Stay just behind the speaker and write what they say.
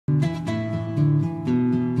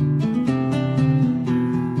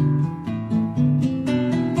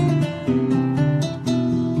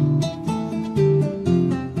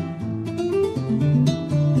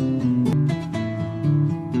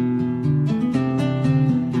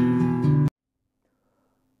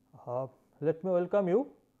Let me welcome you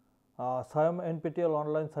SIAM NPTEL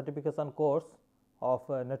online certification course of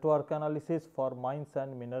network analysis for mines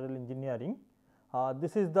and mineral engineering.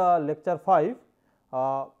 This is the lecture 5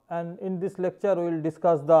 and in this lecture we will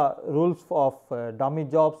discuss the rules of dummy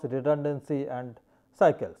jobs, redundancy and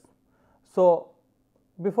cycles. So,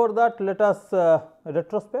 before that let us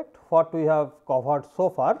retrospect what we have covered so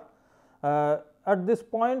far. At this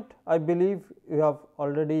point I believe you have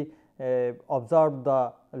already observed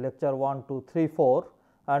the lecture 1, 2, 3, 4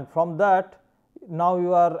 and from that now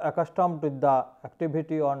you are accustomed with the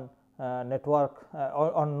activity on network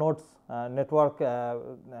on nodes network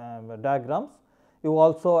diagrams. You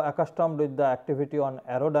also accustomed with the activity on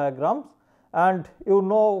arrow diagrams and you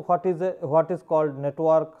know what is called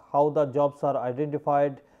network, how the jobs are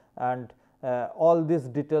identified and all these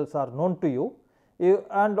details are known to you.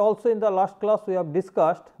 And also in the last class we have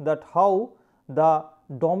discussed that how the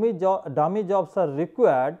dummy jobs are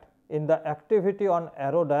required in the activity on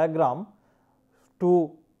arrow diagram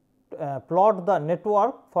to plot the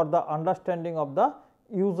network for the understanding of the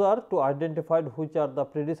user to identify which are the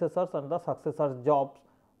predecessors and the successors jobs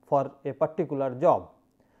for a particular job.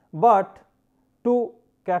 But to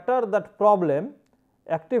cater that problem,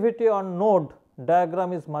 activity on node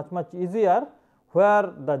diagram is much easier,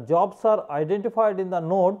 where the jobs are identified in the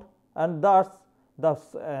node and thus the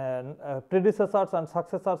predecessors and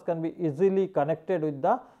successors can be easily connected with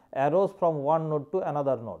the arrows from one node to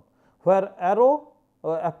another node. Where arrow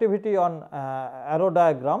activity on arrow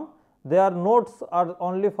diagram, their nodes are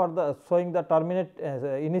only for the showing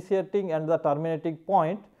the initiating and the terminating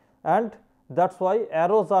point, and that is why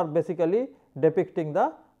arrows are basically depicting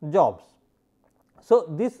the jobs. So,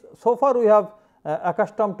 this so far we have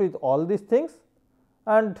accustomed with all these things,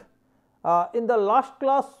 and in the last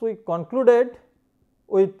class we concluded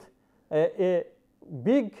with a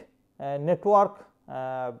big network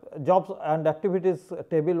jobs and activities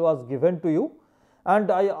table was given to you,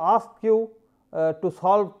 and I asked you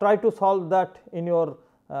to try to solve that in your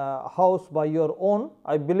house by your own.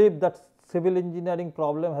 I believe that civil engineering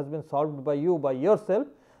problem has been solved by you by yourself,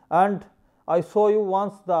 and I show you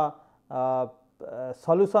once the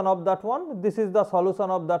solution of that one. This is the solution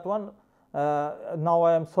of that one. Now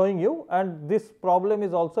I am showing you, and this problem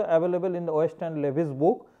is also available in the West and Levy's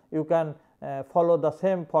book. You can follow the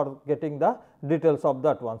same for getting the details of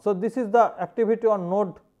that one. So, this is the activity on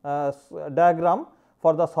node diagram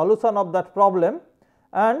for the solution of that problem,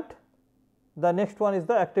 and the next one is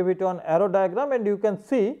the activity on arrow diagram, and you can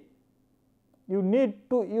see you need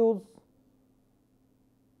to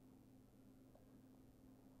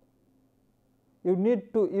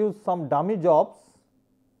use some dummy jobs.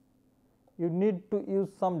 You need to use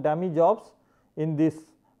some dummy jobs in this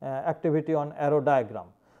activity on arrow diagram.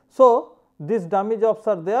 So, these dummy jobs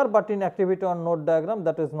are there, but in activity on node diagram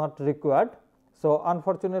that is not required. So,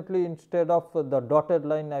 unfortunately, instead of the dotted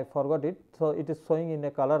line I forgot it. So, it is showing in a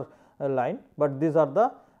color line, but these are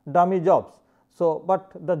the dummy jobs. So,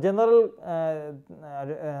 but the general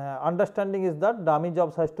understanding is that dummy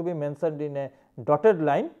jobs has to be mentioned in a dotted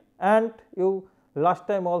line, and you last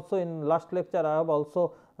time also in last lecture I have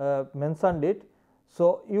also mentioned it.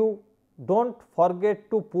 So, you do not forget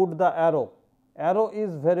to put the arrow. Arrow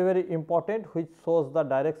is very important, which shows the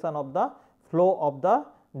direction of the flow of the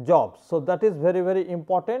jobs. So, that is very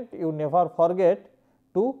important. You never forget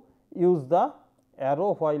to use the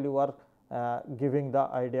arrow while you are giving the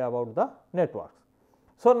idea about the networks.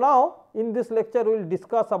 So, now in this lecture we will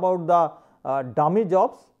discuss about the dummy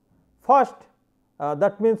jobs. First,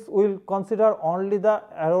 that means we will consider only the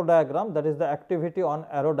arrow diagram, that is the activity on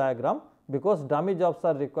arrow diagram, because dummy jobs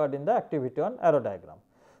are required in the activity on arrow diagram.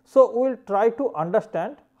 So, we will try to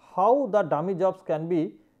understand how the dummy jobs can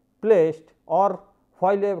be placed, or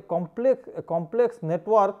while a complex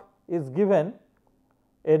network is given,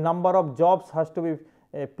 a number of jobs has to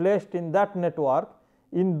be placed in that network.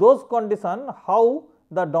 In those conditions, how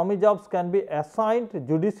the dummy jobs can be assigned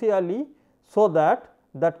judicially, so that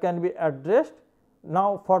can be addressed.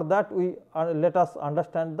 Now, for that we let us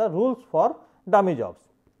understand the rules for dummy jobs.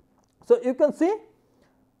 So, you can see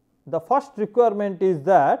the first requirement is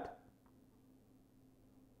that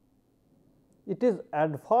it is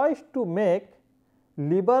advised to make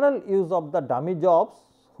liberal use of the dummy jobs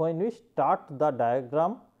when we start the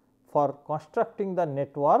diagram for constructing the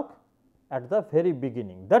network at the very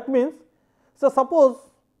beginning. That means, so suppose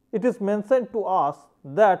it is mentioned to us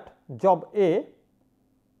that job A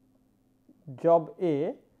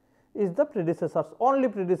is the predecessors, only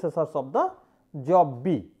predecessors of the job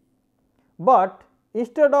B, but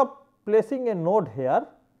instead of placing a node here,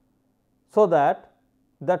 so that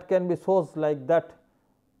can be shows like that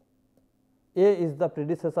A is the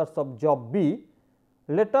predecessors of job B,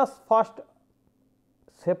 let us first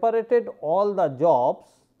separated all the jobs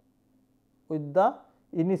with the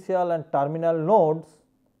initial and terminal nodes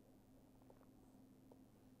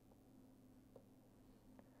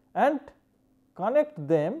and connect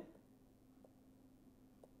them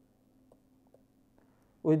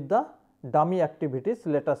with the dummy activities,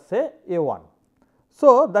 let us say A1.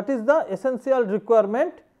 So, that is the essential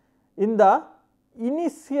requirement in the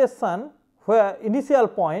initiation where initial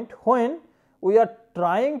point when we are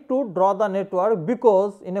trying to draw the network,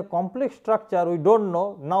 because in a complex structure we do not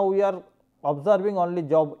know. Now, we are observing only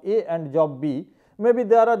job A and job B, maybe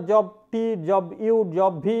there are job T, job U,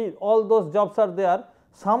 job V, all those jobs are there.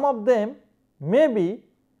 Some of them may be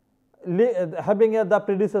having the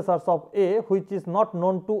predecessors of A, which is not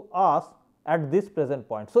known to us at this present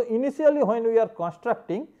point. So, initially when we are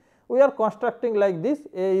constructing like this,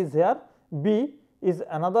 A is here, B is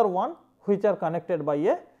another one which are connected by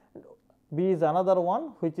a, B is another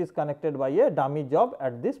one which is connected by a dummy job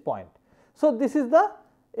at this point. So, this is the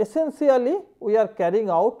essentially we are carrying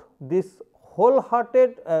out this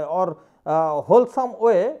wholehearted or wholesome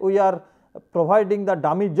way, we are providing the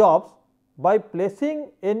dummy jobs by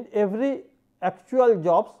placing in every actual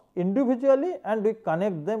jobs individually and we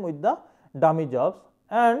connect them with the dummy jobs,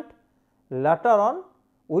 and later on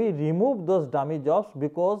we remove those dummy jobs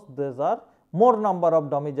because these are more number of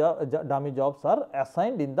dummy jobs are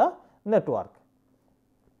assigned in the network.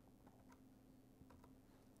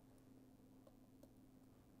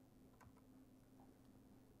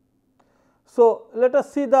 So, let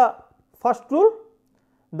us see the first rule.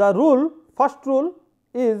 The first rule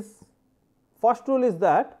is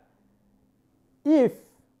that if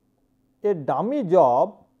a dummy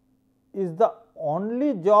job is the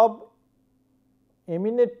only job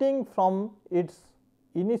emanating from its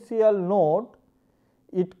initial node,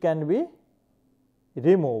 it can be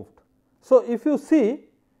removed. So, if you see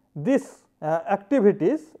this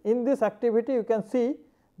activities, in this activity you can see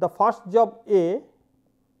the first job A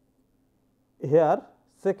here,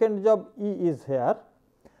 second job E is here,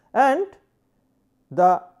 and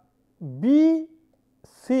the B,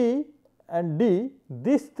 C and D,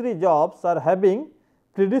 these three jobs are having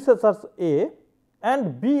predecessors A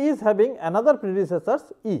and B is having another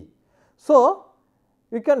predecessors E. So,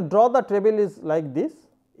 we can draw the table is like this: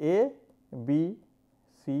 A, B,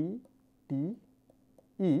 C, D,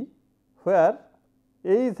 E, where A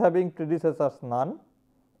is having predecessors none,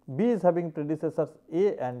 B is having predecessors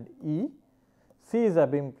A and E, C is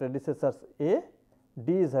having predecessors A,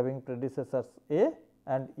 D is having predecessors A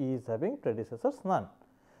and E is having predecessors none.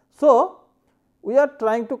 So, we are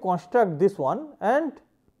trying to construct this one, and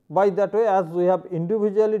by that way as we have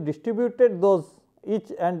individually distributed those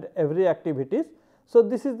each and every activities. So,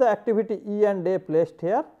 this is the activity E and A placed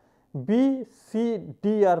here, B, C,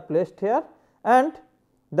 D are placed here, and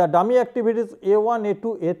the dummy activities A1,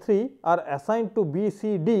 A2, A3 are assigned to B,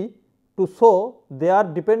 C, D to show their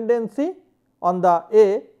dependency on the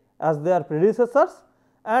A as their predecessors,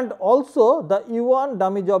 and also the E1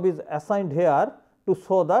 dummy job is assigned here to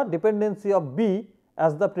show the dependency of B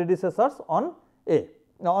as the predecessors on A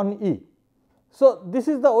on E. So, this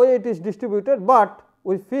is the way it is distributed, but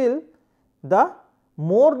we feel the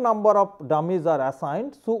more number of dummies are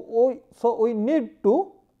assigned. So, we need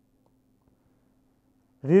to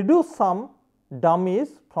reduce some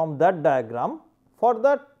dummies from that diagram. For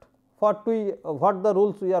that, what the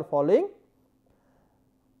rules we are following?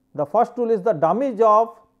 The first rule is the dummy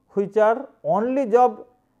job which are only job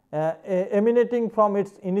emanating from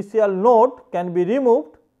its initial node can be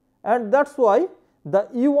removed, and that is why the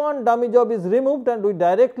E1 dummy job is removed and we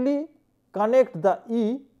directly connect the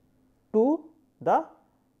E to the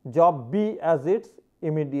job B as its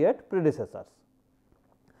immediate predecessors.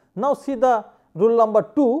 Now, see the rule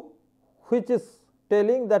number 2, which is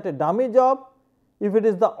telling that a dummy job, if it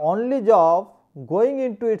is the only job going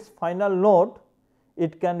into its final node,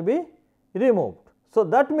 it can be removed. So,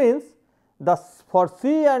 that means the for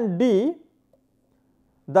C and D,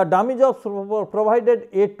 the dummy jobs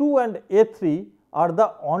provided A2 and A3 are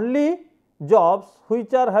the only jobs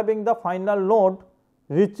which are having the final node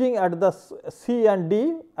reaching at the C and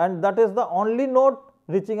D, and that is the only node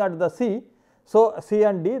reaching at the C. So, C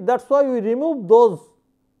and D, that is why we remove those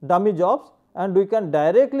dummy jobs and we can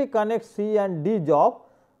directly connect C and D job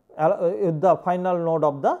with the final node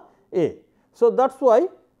of the A. So, that is why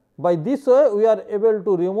by this way we are able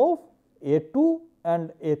to remove A2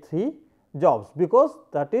 and A3 jobs, because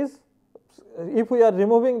that is, if we are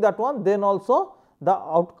removing that one, then also the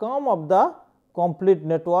outcome of the complete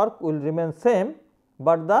network will remain same,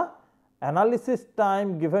 but the analysis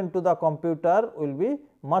time given to the computer will be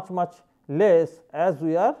much less as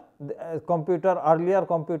we are earlier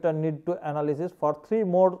computer need to analysis for 3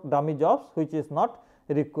 more dummy jobs, which is not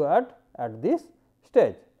required at this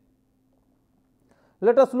stage.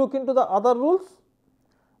 Let us look into the other rules.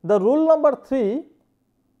 The rule number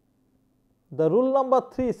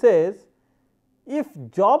 3 says, if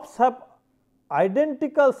jobs have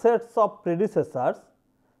identical sets of predecessors,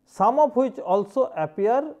 some of which also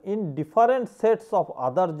appear in different sets of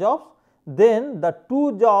other jobs, then the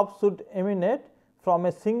 2 jobs should emanate from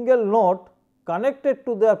a single node connected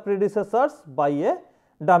to their predecessors by a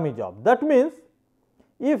dummy job. That means,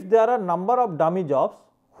 if there are number of dummy jobs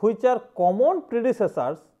which are common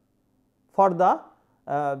predecessors for the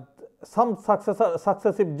some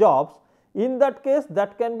successive jobs, in that case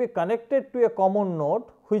that can be connected to a common node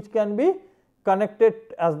which can be connected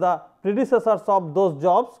as the predecessors of those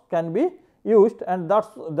jobs can be used, and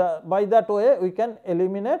by that way we can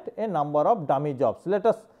eliminate a number of dummy jobs. Let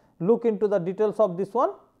us look into the details of this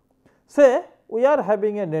one. Say we are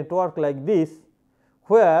having a network like this,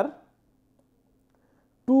 where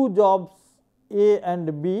 2 jobs A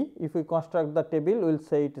and B, if we construct the table, we will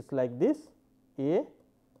say it is like this: A,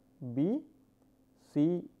 B,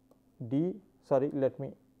 C, D. Sorry, let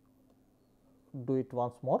me do it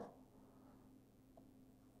once more.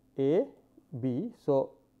 A, B.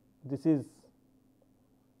 So, this is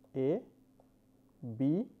A,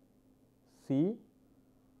 B, C,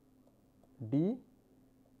 D,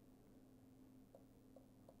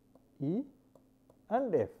 E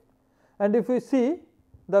and F. And if we see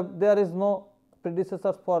there is no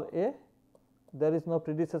predecessors for A, there is no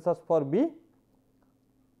predecessors for B,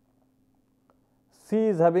 C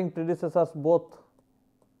is having predecessors both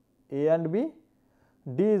A and B,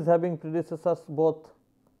 D is having predecessors both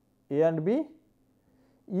A and B,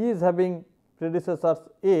 E is having predecessors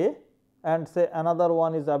A, and say another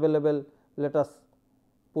one is available. Let us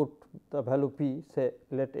put the value P, say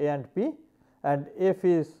let A and P, and F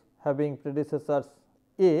is having predecessors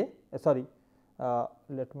A,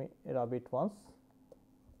 let me rub it once.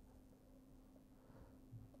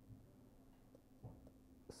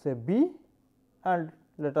 Say B, and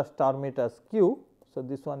let us term it as Q. So,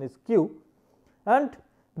 this one is Q, and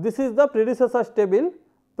this is the predecessors table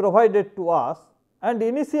provided to us, and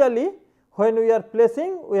initially when we are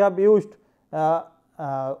placing, we have used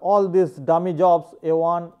all these dummy jobs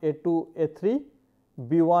A1, A2, A3,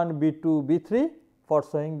 B1, B2, B3 for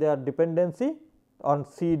showing their dependency on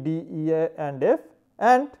C, D, E, A and F,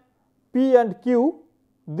 and P and Q,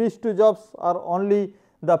 these 2 jobs are only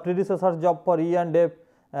the predecessor job for E and F,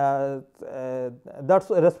 that is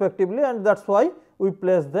respectively, and that is why we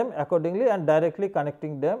place them accordingly and directly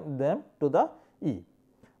connecting them to the E.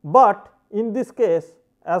 But in this case,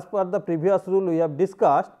 as per the previous rule we have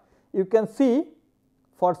discussed, you can see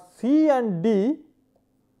for C and D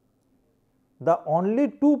the only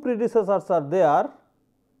 2 predecessors are there,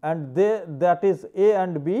 and that is A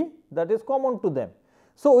and B, that is common to them.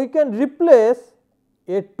 So, we can replace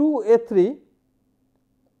A2, A3,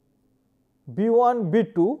 B1,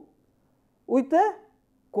 B2 with a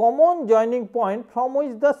common joining point from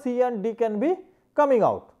which the C and D can be coming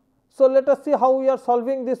out. So, let us see how we are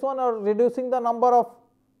solving this one, or reducing the number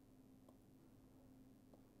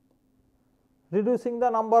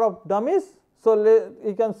of dummies. So,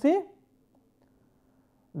 you can see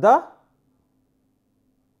the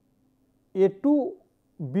A2,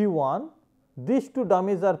 B1, these 2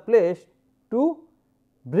 dummies are placed to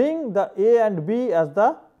bring the A and B as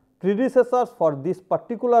the predecessors for this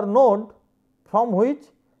particular node from which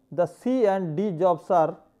the C and D jobs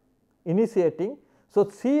are initiating. So,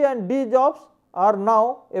 C and D jobs are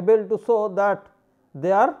now able to show that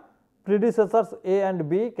their predecessors A and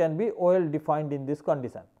B can be well defined in this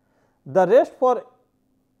condition. The rest for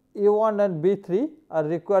A1 and B3 are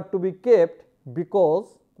required to be kept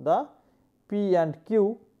because the P and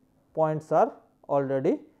Q points are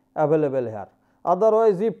already available here.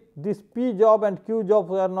 Otherwise, if this P job and Q job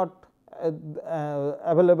were not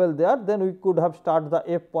available there, then we could have started the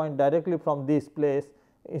F point directly from this place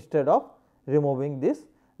instead of removing this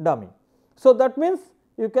dummy. So, that means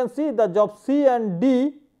you can see the job C and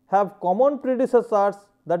D have common predecessors,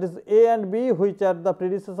 that is A and B, which are the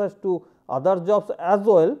predecessors to other jobs as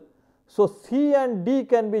well. So, C and D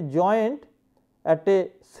can be joined at a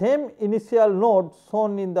same initial node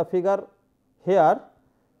shown in the figure here,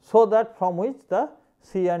 so that from which the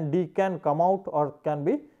C and D can come out or can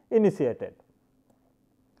be initiated.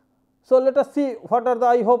 So, let us see what are the,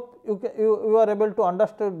 I hope you are able to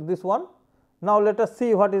understand this one. Now, let us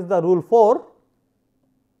see what is the rule 4.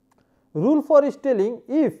 Rule 4 is telling,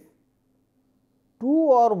 if 2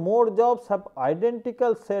 or more jobs have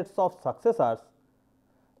identical sets of successors,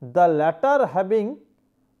 the latter having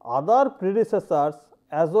other predecessors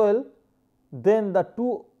as well, then the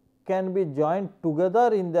two can be joined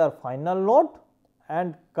together in their final node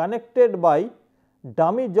and connected by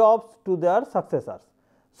dummy jobs to their successors.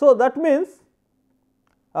 So, that means,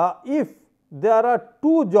 if there are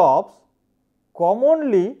two jobs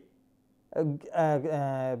commonly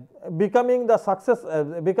becoming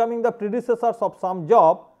the predecessors of some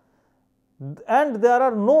job, and there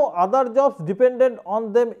are no other jobs dependent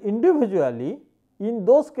on them individually, in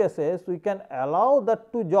those cases we can allow the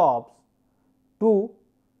two jobs to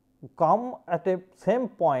come at a same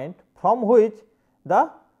point from which the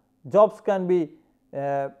jobs can be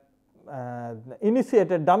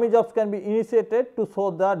initiated, dummy jobs can be initiated to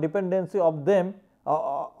show the dependency of them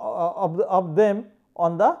on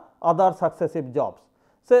the other successive jobs.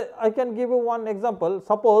 So, I can give you one example.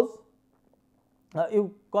 Suppose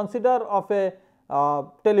you consider of a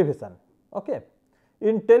television. Okay.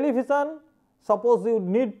 In television, suppose you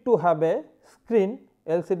need to have a screen,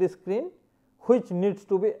 LCD screen, which needs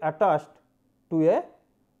to be attached to a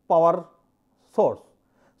power source.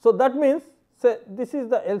 So, that means, say this is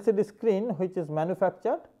the LCD screen which is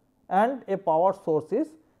manufactured and a power source is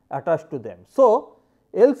attached to them. So,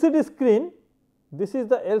 LCD screen, this is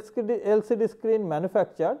the LCD screen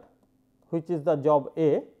manufactured, which is the job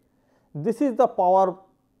A. This is the power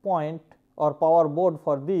point or power board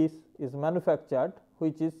for this is manufactured,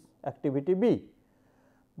 which is activity B.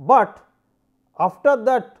 But after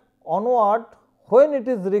that onward, when it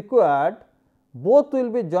is required, both will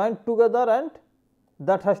be joined together and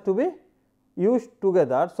that has to be used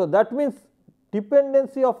together. So, that means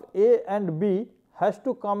dependency of A and B has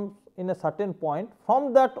to come in a certain point.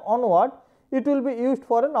 From that onward, it will be used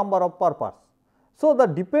for a number of purposes. So, the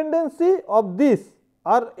dependency of these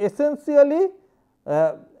are essentially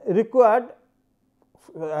required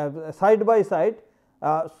side by side,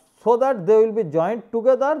 so that they will be joined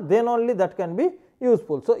together, then only that can be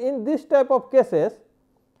useful. So, in this type of cases,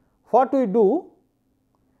 what we do?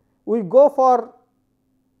 We go for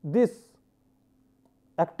this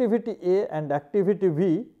activity A and activity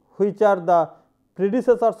B, which are the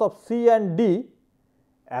predecessors of C and D,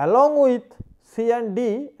 along with C and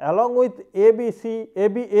D, along with A, B, C, A,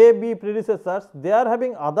 B predecessors, they are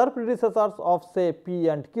having other predecessors of say P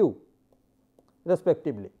and Q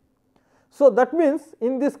respectively. So, that means,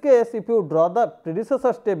 in this case, if you draw the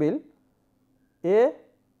predecessors table A,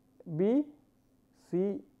 B,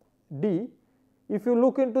 C, D, if you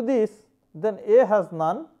look into this, then A has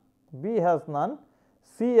none, B has none,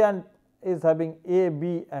 C and is having A,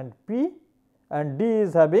 B and P, and D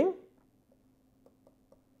is having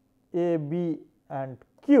A, B and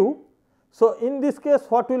Q. So, in this case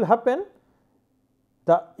what will happen?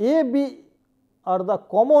 The A, B are the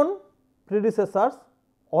common predecessors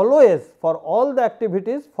always for all the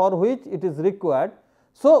activities for which it is required.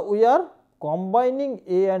 So, we are combining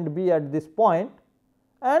A and B at this point,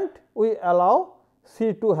 and we allow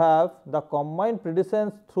C to have the combined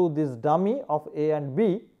precedence through this dummy of A and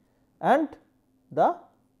B and the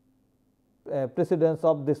precedence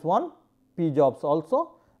of this one P jobs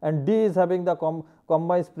also, and D is having the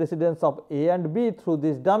combined precedence of A and B through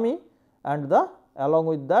this dummy, and the along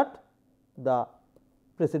with that the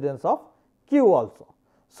precedence of Q also.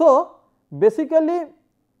 So, basically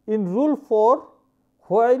in rule 4,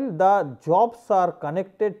 while the jobs are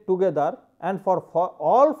connected together and for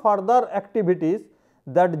all further activities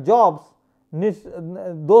that jobs needs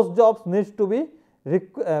those jobs needs to be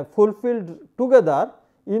fulfilled together,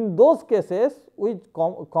 in those cases we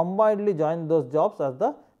combinedly join those jobs as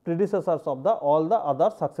the predecessors of the all the other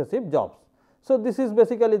successive jobs. So, this is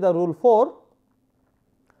basically the rule 4.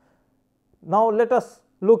 Now, let us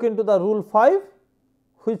look into the rule 5,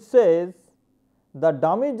 which says the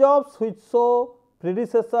dummy jobs which show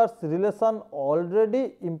predecessors relation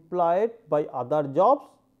already implied by other jobs,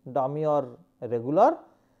 dummy or regular,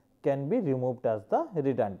 can be removed as the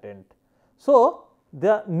redundant. So,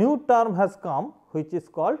 the new term has come which is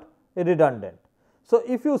called redundant. So,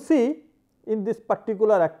 if you see in this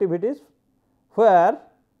particular activities where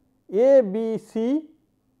A, B, C,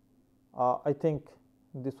 I think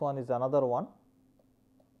this one is another one,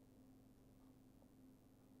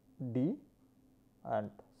 D,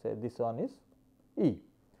 and say this one is E.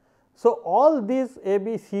 So, all these A,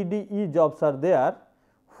 B, C, D, E jobs are there,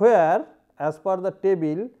 where as per the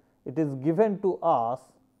table it is given to us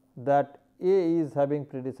that A is having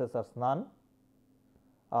predecessors none,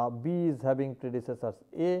 B is having predecessors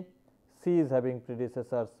A, C is having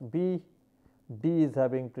predecessors B, D is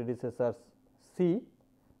having predecessors C,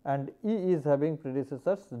 and E is having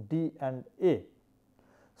predecessors D and A.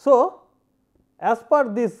 So, as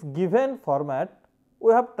per this given format,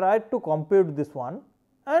 we have tried to compute this one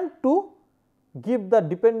and to give the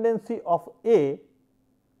dependency of A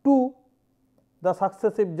to the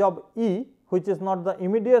successive job E, which is not the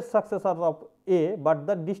immediate successor of A, but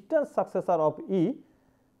the distant successor of E,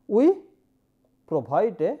 we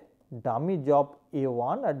provide a dummy job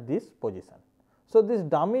A1 at this position. So, this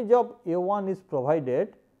dummy job A1 is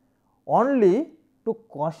provided only to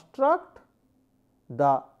construct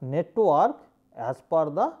the network as per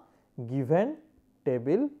the given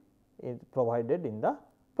table is provided in the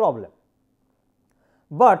problem.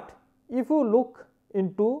 But if you look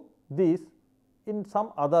into this in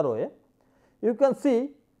some other way, you can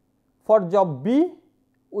see for job B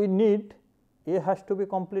we need A has to be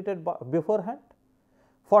completed beforehand.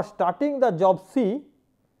 For starting the job C,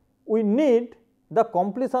 we need the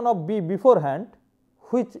completion of B beforehand,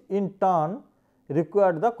 which in turn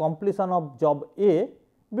required the completion of job A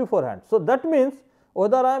beforehand. So, that means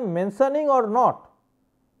whether I am mentioning or not,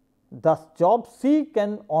 the job C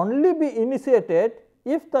can only be initiated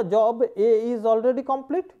if the job A is already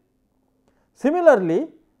complete. Similarly,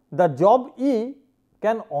 the job E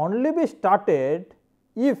can only be started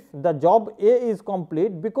if the job A is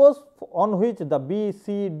complete, because on which the B,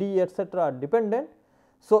 C, D etc. are dependent.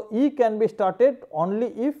 So, E can be started only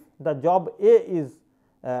if the job A is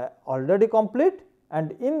already complete,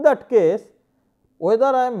 and in that case whether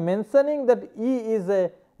I am mentioning that E is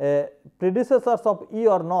a predecessor of E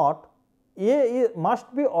or not, A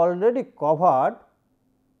must be already covered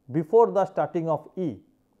before the starting of E.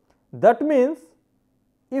 That means,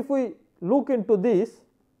 if we look into this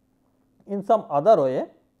in some other way,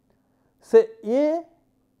 say A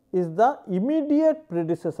is the immediate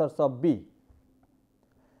predecessor of B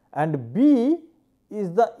and B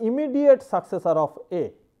is the immediate successor of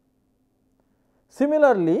A.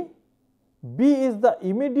 Similarly, B is the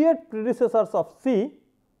immediate predecessor of C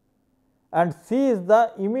and C is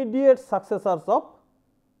the immediate successor of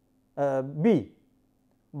B,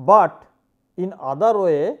 but in other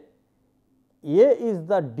way A is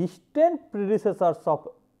the distant predecessor of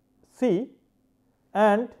C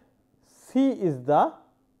and C is the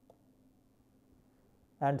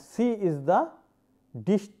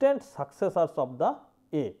distant successors of the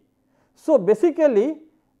A. So, basically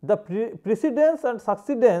the precedence and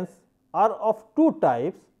succedence are of two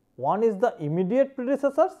types, one is the immediate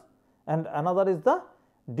predecessors and another is the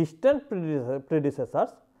distant predecessors,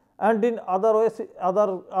 and in other ways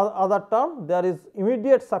other term there is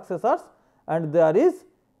immediate successors and there is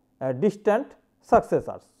distant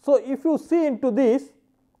successors. So, if you see into this,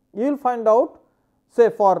 you will find out, say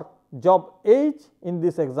for job H in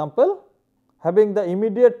this example, having the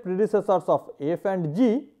immediate predecessors of F and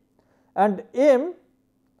G, and M,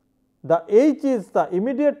 the H is the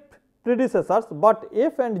immediate predecessors, but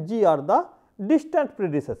F and G are the distant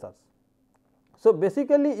predecessors. So,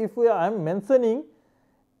 basically if I am mentioning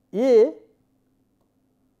A,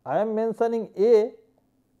 I am mentioning A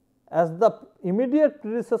as the immediate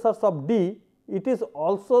predecessors of D, it is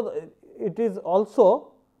also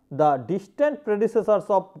the distant predecessors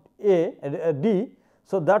of D.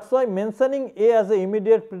 So, that is why mentioning A as the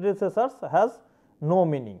immediate predecessors has no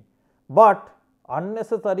meaning, but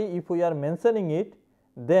unnecessary if we are mentioning it,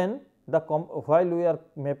 then the while we are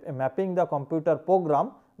mapping the computer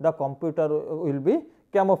program, the computer will be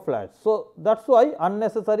camouflaged. So, that is why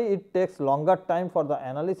unnecessary, it takes longer time for the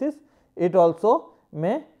analysis, it also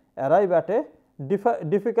may arrive at a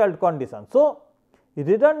difficult condition. So,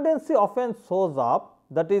 redundancy often shows up,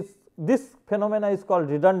 that is this phenomena is called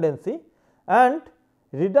redundancy, and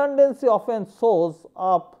redundancy often shows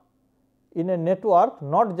up in a network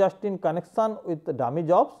not just in connection with the dummy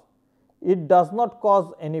jobs. It does not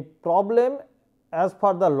cause any problem as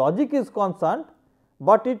far the logic is concerned,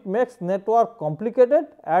 but it makes network complicated,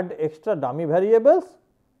 add extra dummy variables,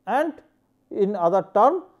 and in other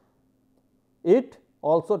term it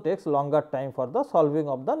also takes longer time for the solving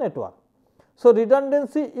of the network. So,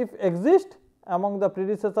 redundancy if exists among the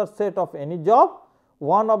predecessor set of any job,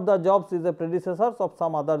 one of the jobs is a predecessor of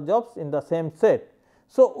some other jobs in the same set.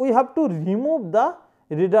 So, we have to remove the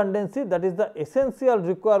redundancy, that is the essential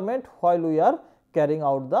requirement while we are carrying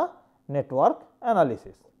out the network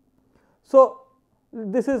analysis. So,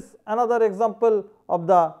 this is another example of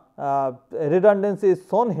the redundancy is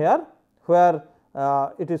shown here, where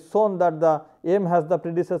it is shown that the M has the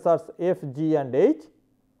predecessors F, G and H.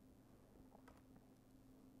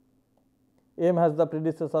 M has the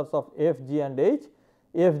predecessors of F, G and H.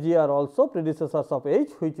 F, G are also predecessors of H,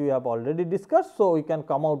 which we have already discussed. So, we can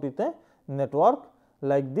come out with a network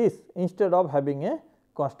like this instead of having a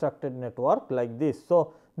constructed network like this.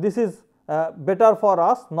 So, this is better for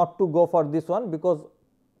us not to go for this one, because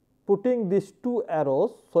putting these two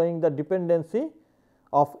arrows showing the dependency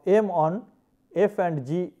of M on F and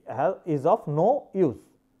G is of no use.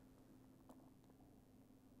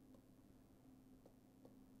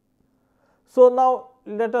 So, now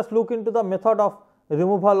let us look into the method of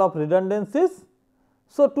removal of redundancies.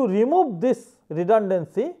 So, to remove this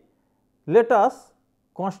redundancy, let us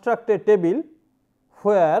construct a table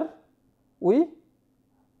where we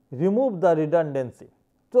remove the redundancy.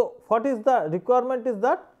 So, what is the requirement is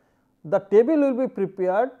that the table will be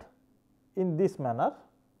prepared in this manner,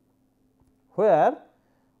 where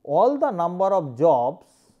all the number of jobs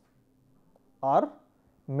are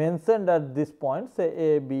mentioned at this point,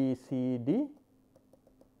 say A, B, C, D,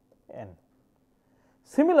 N.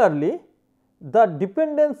 Similarly, the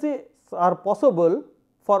dependencies are possible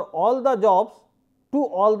for all the jobs, to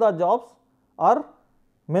all the jobs are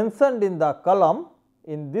mentioned in the column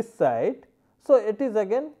in this side. So, it is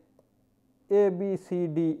again A, B, C,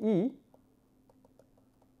 D, E,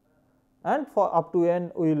 and for up to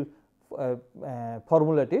N we will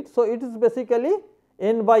formulate it. So, it is basically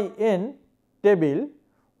N by N table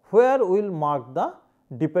where we will mark the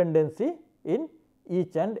dependency in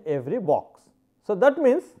each and every box. So, that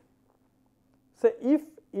means, say if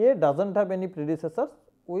A does not have any predecessors,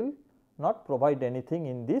 we will not provide anything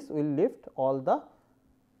in this, we will leave all the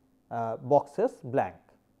boxes blank.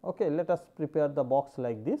 Okay, let us prepare the box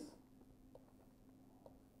like this.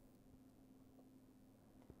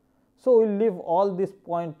 So, we will leave all these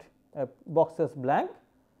point boxes blank,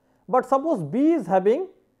 but suppose B is having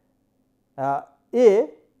A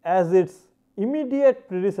as its immediate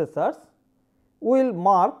predecessors, we will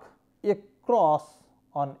mark a cross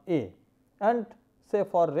on A and say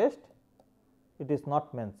for rest it is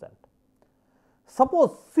not mentioned.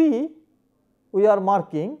 Suppose C we are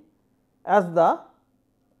marking as the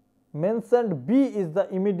mentioned B is the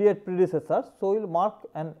immediate predecessor. So, we will mark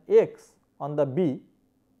an X on the B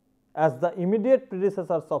as the immediate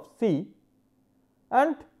predecessors of C,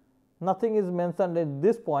 and nothing is mentioned at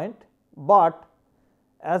this point, but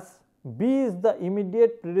as B is the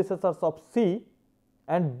immediate predecessors of C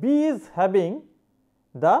and B is having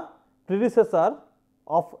the predecessor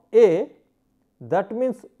of A, that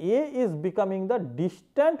means A is becoming the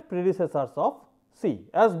distant predecessors of C,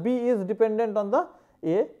 as B is dependent on the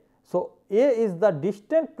A. So, A is the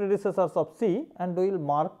distant predecessors of C and we will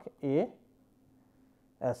mark a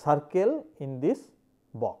circle in this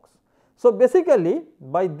box. So, basically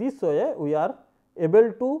by this way we are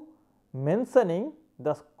able to mentioning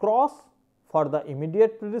the cross for the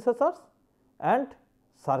immediate predecessors and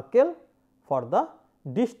circle for the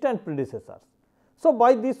distant predecessors. So,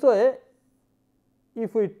 by this way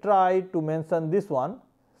if we try to mention this one,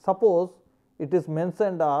 suppose it is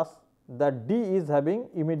mentioned as that D is having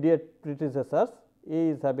immediate predecessors, A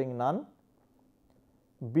is having none,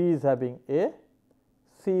 B is having A,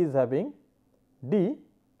 C is having D,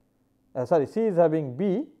 C is having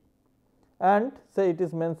B, and say it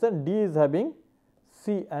is mentioned D is having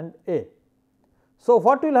C and A. So,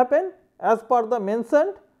 what will happen? As per the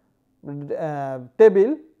mentioned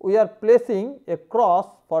table, we are placing a cross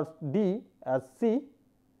for D as C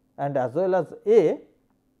and as well as A,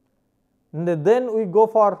 and then we go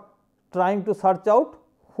for trying to search out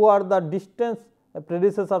who are the distant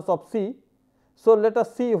predecessors of C. So, let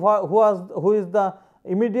us see who is the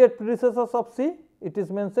immediate predecessors of C. It is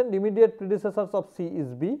mentioned immediate predecessors of C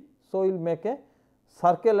is B. So, we will make a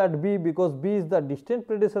circle at B because B is the distant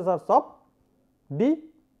predecessors of D.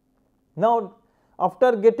 Now,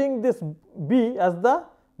 after getting this B as the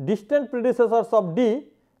distant predecessors of D,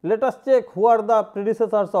 let us check who are the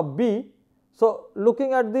predecessors of B. So,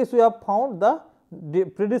 looking at this we have found the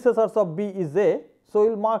predecessors of B is A. So, we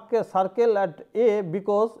will mark a circle at A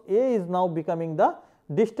because A is now becoming the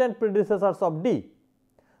distant predecessors of D.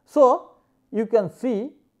 So, you can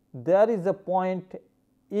see there is a point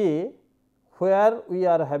A where we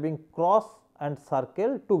are having cross and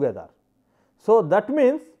circle together. So, that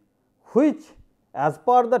means which as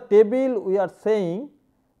per the table we are saying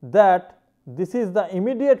that this is the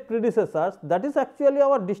immediate predecessors, that is actually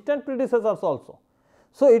our distant predecessors also.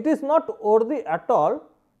 So, it is not worthy at all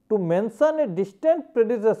to mention a distant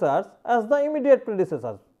predecessors as the immediate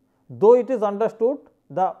predecessors, though it is understood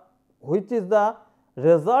the which is the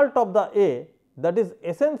result of the A, that is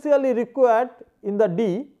essentially required in the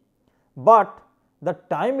D, but the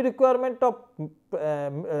time requirement of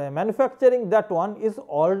manufacturing that one is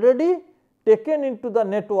already taken into the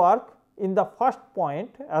network in the first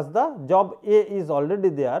point as the job A is already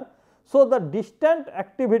there. So, the distant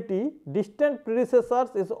activity, distant predecessors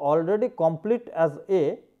is already complete as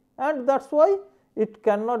A, and that is why it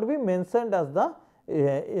cannot be mentioned as the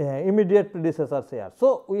immediate predecessors here.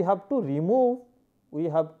 So, we have to remove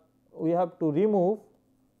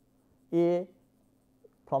A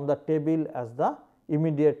from the table as the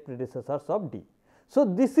immediate predecessors of D. So,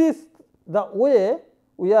 this is the way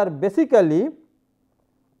we are basically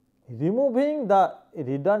removing the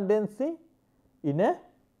redundancy in a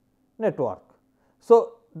network.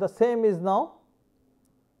 So, the same is now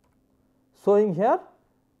showing here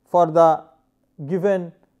for the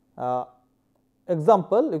given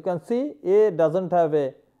example. You can see A does not have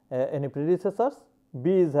any predecessors,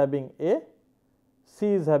 B is having A,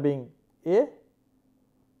 C is having A,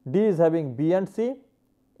 D is having B and C,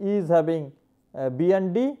 E is having B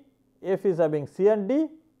and D, F is having C and D,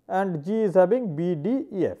 and G is having B, D,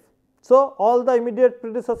 E, F. So, all the immediate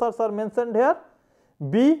predecessors are mentioned here,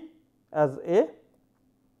 B as A,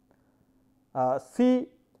 C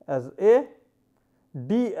as A,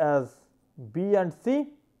 D as B and C,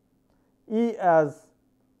 E as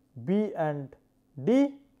B and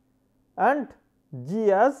D, and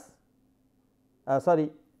G as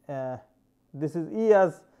this is E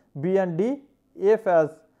as B and D, F as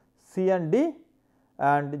C and D,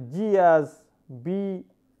 and G as B,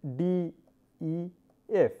 D, E,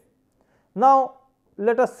 F. Now,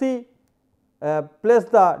 let us see place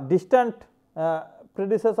the distant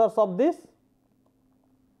predecessors of this.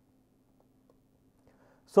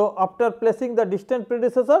 So, after placing the distant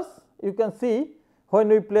predecessors, you can see when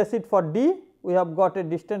we place it for D, we have got a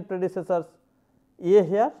distant predecessors A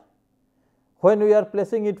here. When we are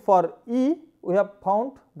placing it for E, we have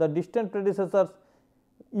found the distant predecessors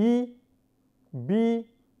A, B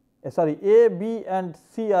and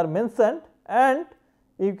C are mentioned, and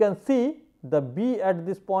you can see the B at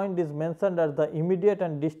this point is mentioned as the immediate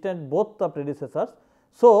and distant both the predecessors.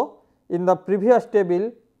 So, in the previous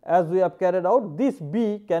table as we have carried out, this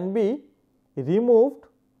B can be removed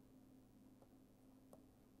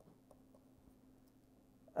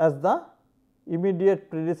as the immediate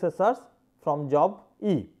predecessors from job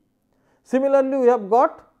E. Similarly, we have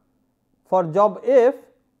got for job F,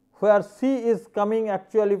 where C is coming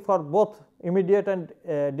actually for both immediate and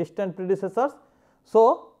distant predecessors.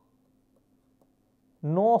 So,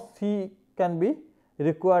 no C can be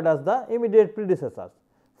required as the immediate predecessors.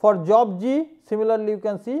 For job G, similarly you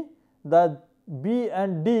can see the B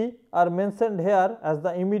and D are mentioned here as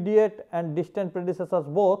the immediate and distant predecessors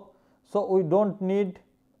both. So, we do not need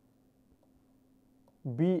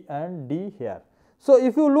B and D here. So,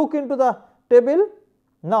 if you look into the table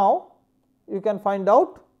now, you can find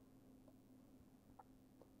out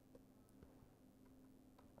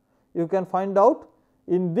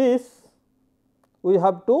in this we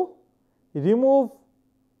have to remove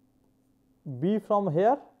B from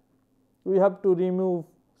here, we have to remove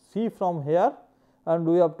C from here, and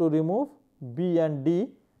we have to remove B and D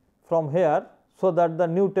from here. So, that the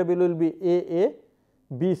new table will be A,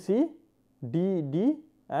 B, C, D, D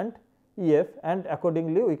and E, F, and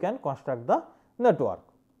accordingly we can construct the network.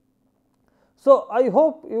 So, I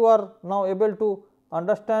hope you are now able to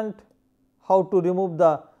understand how to remove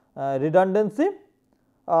the redundancy.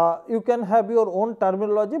 You can have your own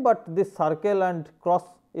terminology, but this circle and cross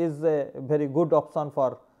is a very good option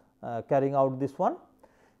for carrying out this one.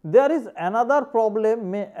 There is another problem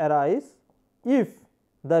may arise if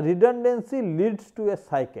the redundancy leads to a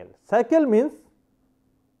cycle. Cycle means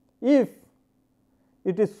if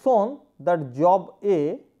it is shown that job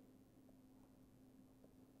A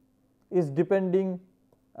is depending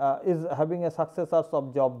is having a successors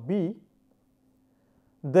of job B,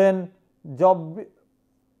 then job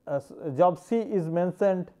C is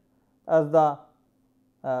mentioned as the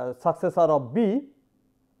successor of B,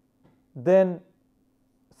 then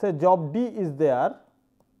say job D is there,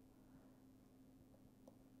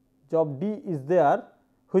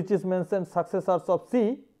 which is mentioned successors of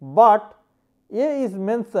C, but A is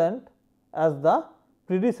mentioned as the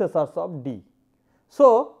predecessors of D.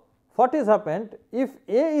 So, what is happened if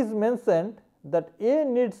A is mentioned that A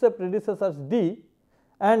needs a predecessors D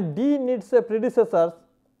and D needs a predecessors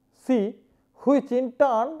C, which in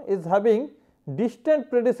turn is having distant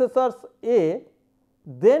predecessors A,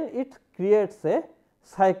 then it creates a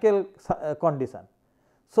cycle condition.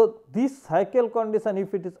 So, this cycle condition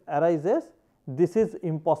if it is arises, this is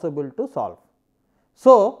impossible to solve.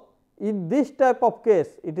 So, in this type of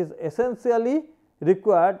case, it is essentially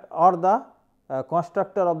required, or the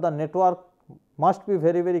constructor of the network must be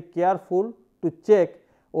very careful to check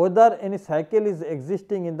whether any cycle is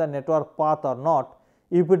existing in the network path or not.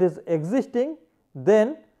 If it is existing,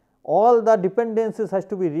 then all the dependencies has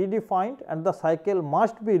to be redefined and the cycle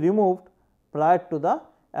must be removed prior to the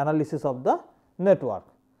analysis of the network.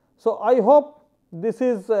 So, I hope this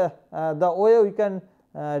is the way we can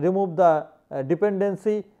remove the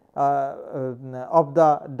dependency of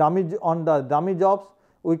the dummy on the dummy jobs.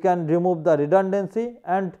 We can remove the redundancy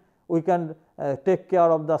and we can take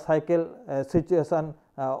care of the cycle situation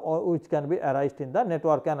which can be arised in the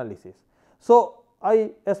network analysis. So,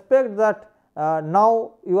 I expect that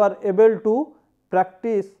now you are able to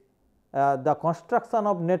practice the construction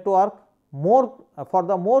of network more for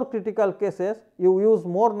the more critical cases. You use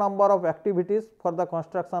more number of activities for the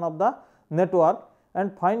construction of the network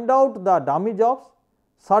and find out the dummy jobs,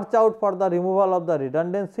 search out for the removal of the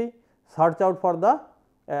redundancy, search out for the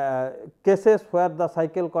cases where the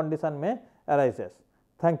cycle condition may arises.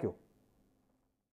 Thank you.